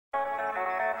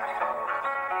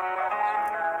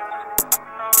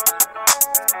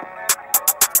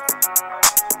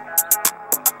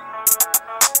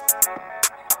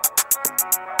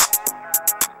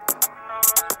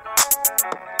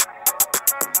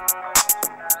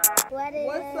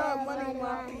What's up, Money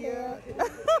Mafia?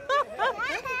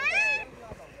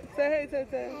 Say hey, Tay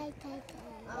Tay.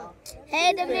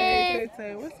 Hey, the Say man. hey, Tay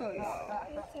Tay. What's up,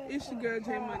 y'all? It's your girl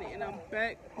J Money, and I'm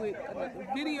back with another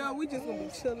video. We just gonna be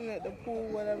chilling at the pool,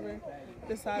 whatever.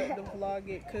 Decided to vlog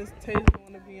it because Tasia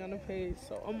wanna be on the page,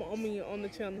 so I'm on the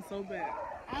channel so bad.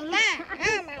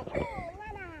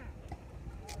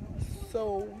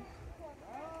 So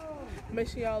make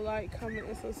sure y'all like, comment,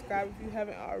 and subscribe if you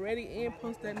haven't already, and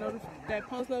post that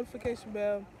post notification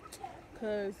bell,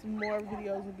 cause more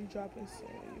videos will be dropping soon.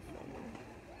 You feel me?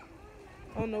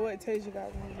 I don't know what Tasia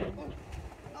got going on.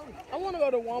 I want to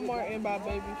go to Walmart and buy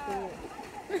baby food.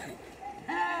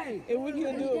 Hey! If we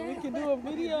can do a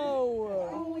video.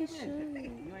 Oh, we should.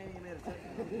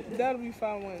 That'll be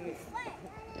fun, wouldn't it?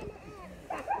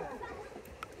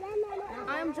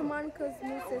 I'm Jamonica's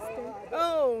new sister.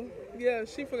 Oh, yeah,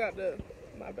 she forgot to.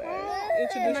 My bad.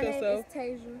 Introduce My yourself.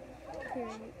 name is Tasia.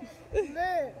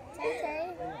 Look, Tay,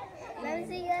 let me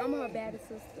see you. I'm her baddest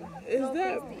sister.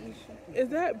 Is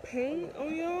that paint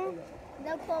on y'all?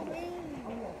 No chlorine.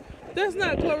 That's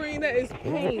not chlorine, that is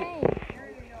paint.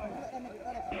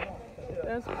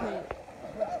 That's paint.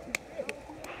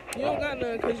 You don't got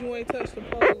none because you ain't touched the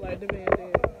pole like the man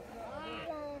did.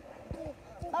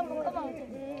 Come on.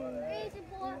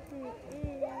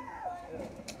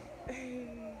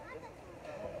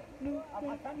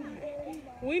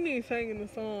 We need singing the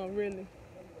song, really.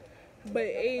 But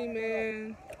hey,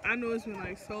 man, I know it's been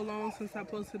like so long since I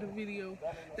posted a video.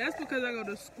 That's because I go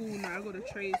to school now. I go to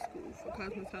trade school for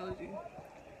cosmetology.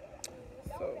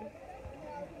 So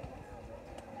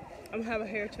I'm gonna have a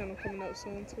hair channel coming up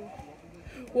soon too,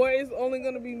 where it's only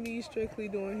gonna be me strictly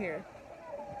doing hair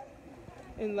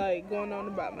and like going on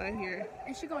about my hair.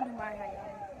 And she gonna do my hair,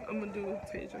 y'all. I'm gonna do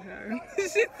Tasia hair. She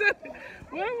said,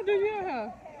 "What I'm gonna do your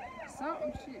hair?"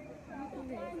 Something shit.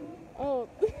 Oh.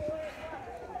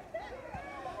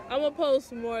 I'm gonna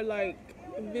post more like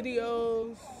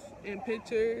videos and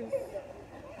pictures,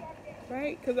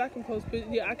 right? Cause I can post pictures.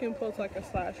 Yeah, I can post like a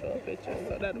slideshow of pictures,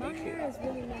 so that'll My be cute. hair is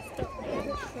really messed up.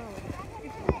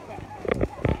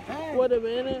 What a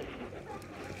minute.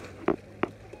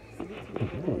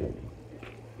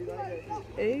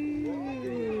 Hey.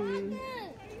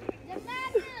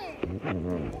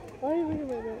 Why are you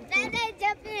looking at that? Tay,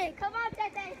 jump in. Come on,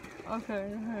 Tay. Okay,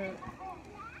 go ahead.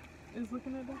 Is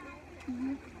looking at that?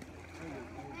 Mm-hmm.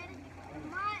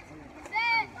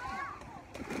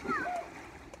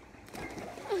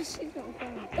 Oh, she's gonna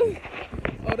fall.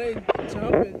 Oh, they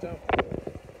jumping.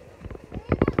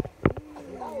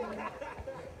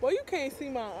 Well, you can't see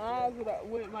my eyes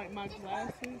with like my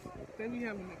glasses. They be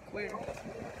having it clear.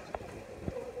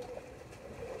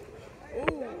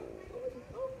 Ooh.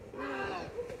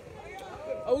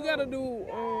 Oh, we gotta do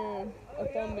a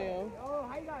thumbnail.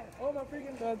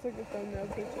 Gotta take a thumbnail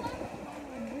picture.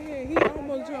 Man, he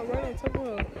almost jumped right on top of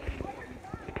her.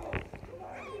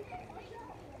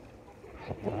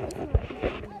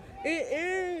 It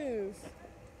is.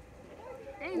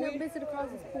 I ain't never been to the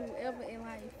closest pool ever in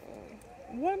life.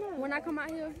 Why not? When I come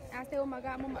out here, I stay with my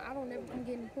godmama. I don't never come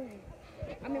get in the pool.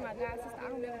 I mean, my god sister. I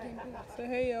don't never get in the pool. Say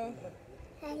hey, y'all.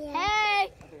 Hey.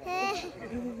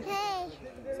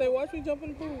 Say, watch me jump in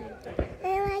the pool.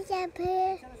 Hey, what's up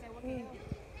here?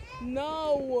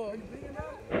 No.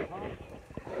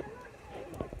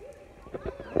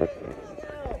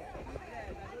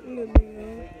 Look at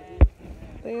me,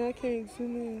 dang, I can't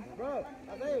zoom in. Bro,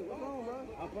 hey, what's wrong, bro?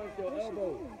 I punched your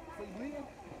elbow. So you bleeding?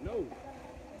 No.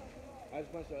 I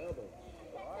just punched your elbow.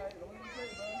 Alright, what do you say,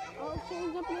 bro? Oh, she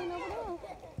ain't jumping in over there.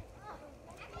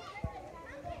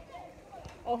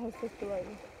 Oh, her sister right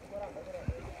now.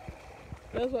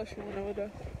 That's why she went over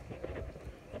there.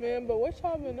 Man, but what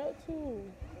y'all been up to?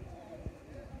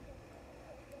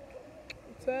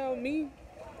 Tell me.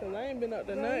 Cause I ain't been up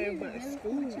to nothing but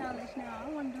school. Challenge now. I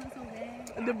want to do it so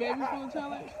bad. The baby food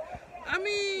challenge? I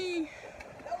mean...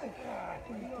 I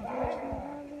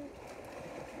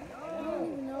don't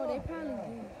even know. They probably do.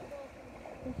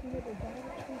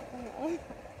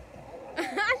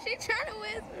 She trying to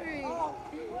whisper it.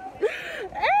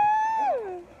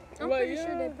 I'm pretty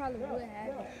sure they probably would have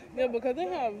it. Yeah, because they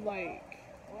have like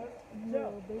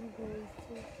baby clothes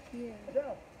too.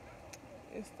 Yeah.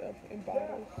 And stuff in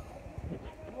bottles.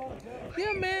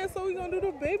 Yeah, man, so we gonna do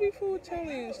the baby food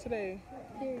challenge today.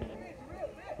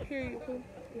 Period.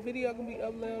 Video gonna be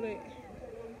uploaded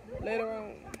later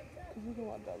on. Cause we can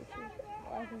watch that with you.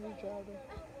 Or I can just drive it.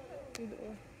 Either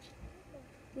or.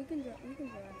 We can drive it.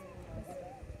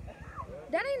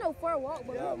 That ain't no far walk,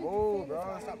 but Yeah, move,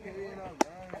 bro. Stop peeing up,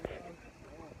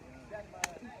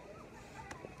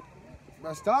 bro.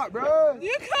 Bro, stop, bro.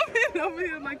 You coming over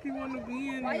here like you want to be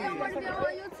in Why you don't it. want to be on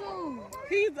YouTube?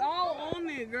 He's all on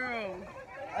it, girl.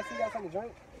 I see you got something to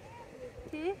drink.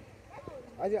 Hmm?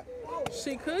 I just,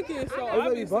 She cooking, so really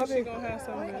obviously she bumping. gonna have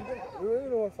something. we really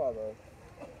don't want to fall, bro.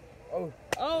 Oh.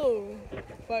 Oh,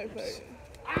 fight.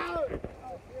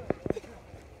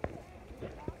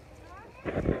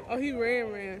 Oh, he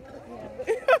ran.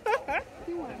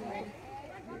 He wasn't ready.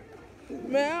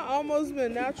 Man, I almost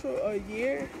been natural a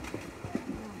year.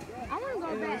 I want to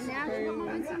go back now. You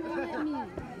want to let me?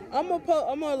 I'm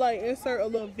gonna like insert a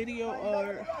little video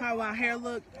of how my hair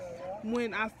looked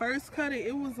when I first cut it.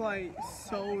 It was like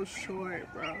so short,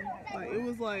 bro. Like it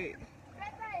was like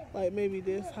maybe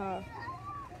this high.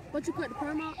 But you cut the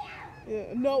perm out?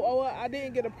 Yeah. No, oh, I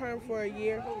didn't get a perm for a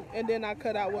year, and then I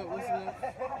cut out what was left.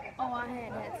 Oh, I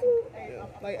had that too. Yeah.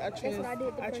 Like I what I did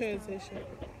the first time. transitioned.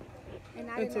 And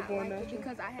I did Into not going like it natural.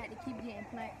 because I had to keep getting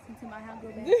plaques until my hair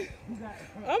grew back.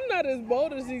 I'm not as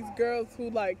bold as these girls who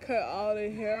like cut all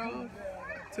their hair off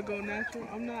to go natural.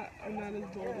 I'm not as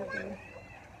bold as them.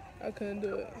 I couldn't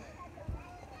do it.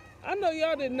 I know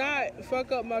y'all did not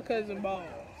fuck up my cousin balls.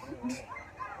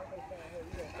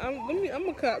 I'm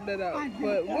gonna cut that out.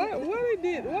 But why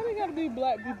they gotta be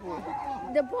black people?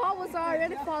 The ball was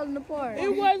already falling apart.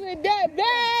 It wasn't that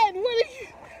bad.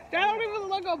 That don't even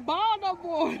look like a ball no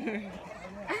more.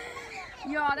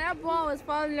 Y'all, that ball was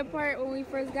falling apart when we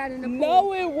first got in the pool.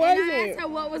 No, it And I wasn't. asked her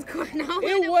what was going on.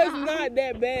 It with the was ball. not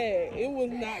that bad. It was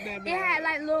not that bad. It had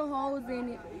like little holes in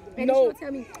it. And No. she would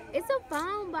tell me, it's a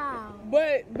foam ball.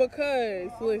 But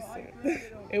because, listen,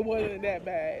 it wasn't that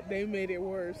bad. They made it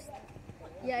worse.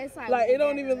 Yeah, it's like. Like, it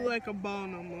don't even look like a ball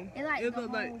no more. It like It the look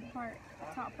whole like, part,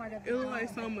 top part of it looked like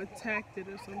something attacked it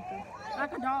or something.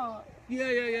 Like a dog. Yeah,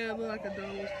 it looked like a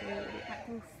dog was playing with it. Like,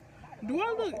 oof. Do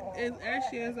I look as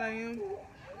ashy as I am?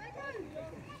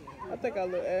 I think I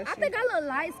look ashy. I think I look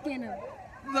light skinned.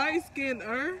 Light skinned,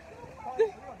 I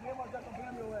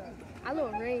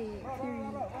look red, period.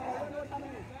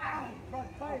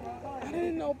 I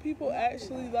didn't know people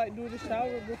actually like do the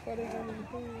shower before they go in the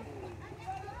pool.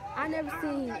 I never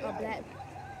seen a black.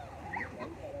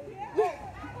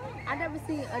 I never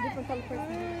seen a different color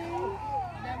person.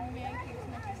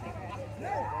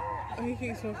 Oh, he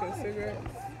keeps smoking cigarettes.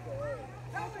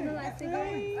 You don't like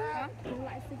cigarettes? Huh? You don't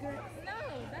like cigarettes? No,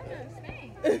 that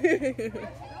doesn't stink.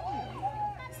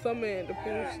 Some man at the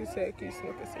pool, she said keep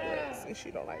smoking cigarettes and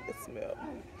she don't like the smell.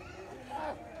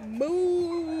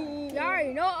 Boo! Y'all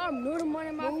already know I'm new to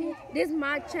Money Mafia. This is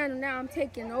my channel now. I'm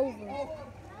taking over.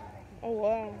 Oh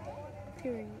wow.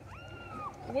 Period.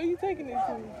 Where you taking it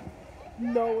to?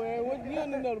 Nowhere. What, you don't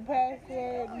even know the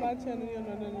password. My channel, you don't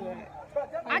know none of that.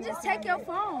 I just take your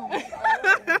phone.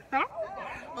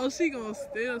 Oh, she gonna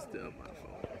steal my phone.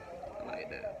 I like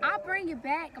that. I'll bring it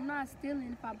back. I'm not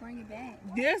stealing if I bring it back.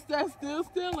 Yes, that's still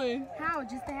stealing. How?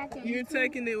 Just to hack your You're YouTube?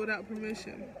 taking it without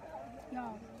permission.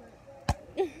 Y'all.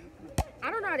 I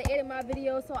don't know how to edit my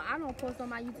videos, so I don't post on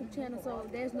my YouTube channel, so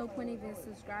there's no point even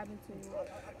subscribing to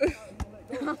it.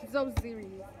 I'm so serious.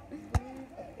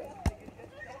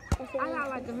 I got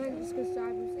like 100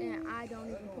 subscribers, and I don't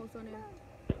even post on there.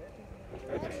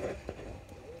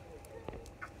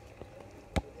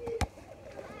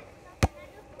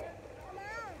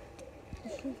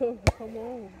 Come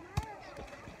on.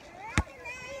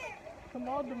 Come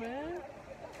on, man.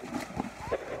 Because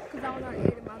I don't know how to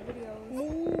edit my videos.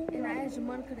 Move. And I asked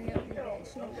Monica to help me, but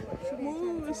she didn't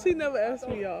Move. She never asked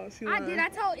me, y'all. She I did. I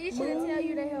told Isha to tell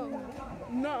you to help me.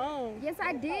 No. Yes,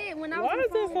 I did. When I was Why on is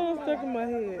the that phone. song stuck in my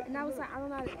head? And I was like, I don't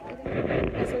know how to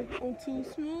edit. I said, I'm too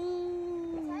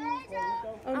smooth.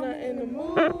 I'm not in the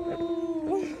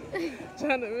mood.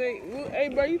 Trying to make. Hey,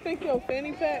 bro, you think your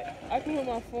fanny pack? I can put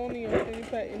my phone in your fanny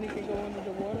pack and it can go under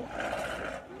the water?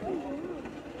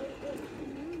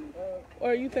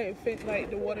 Or you think like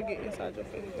the water get inside your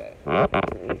fanny pack?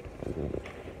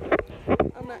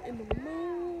 I'm not in the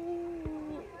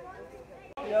mood.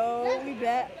 Yo, we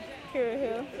back. Kira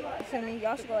here. You feel me?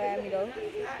 Y'all should go add me though.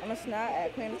 I'm a snap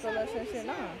at Queen of Selection and shit.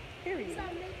 Nah, period.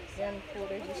 Then cool,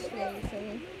 they just spin, you feel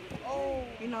me?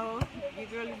 You know, your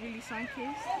girl is really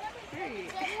sun-kissed.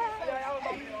 Period.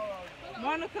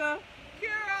 Monica.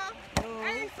 Kira, Yo. I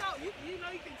ain't